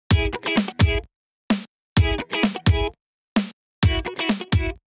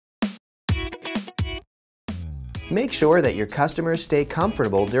Make sure that your customers stay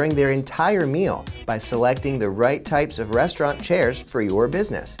comfortable during their entire meal by selecting the right types of restaurant chairs for your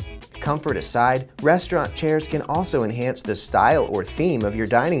business. Comfort aside, restaurant chairs can also enhance the style or theme of your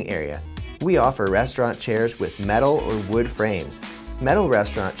dining area. We offer restaurant chairs with metal or wood frames. Metal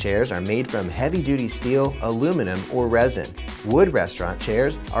restaurant chairs are made from heavy-duty steel, aluminum, or resin. Wood restaurant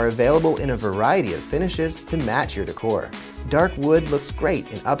chairs are available in a variety of finishes to match your decor. Dark wood looks great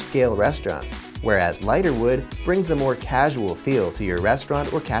in upscale restaurants, whereas lighter wood brings a more casual feel to your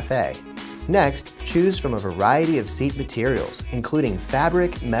restaurant or cafe. Next, choose from a variety of seat materials, including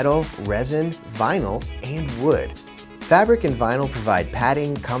fabric, metal, resin, vinyl, and wood. Fabric and vinyl provide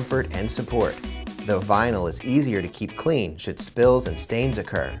padding, comfort, and support, though vinyl is easier to keep clean should spills and stains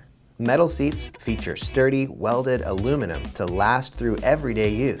occur. Metal seats feature sturdy, welded aluminum to last through everyday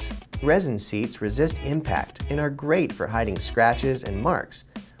use. Resin seats resist impact and are great for hiding scratches and marks,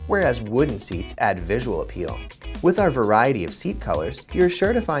 whereas wooden seats add visual appeal. With our variety of seat colors, you're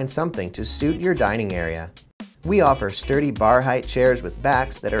sure to find something to suit your dining area. We offer sturdy bar height chairs with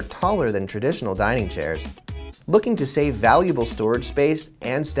backs that are taller than traditional dining chairs. Looking to save valuable storage space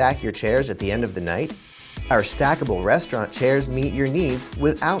and stack your chairs at the end of the night? Our stackable restaurant chairs meet your needs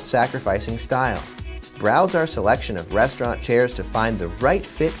without sacrificing style. Browse our selection of restaurant chairs to find the right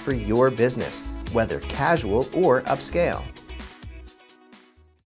fit for your business, whether casual or upscale.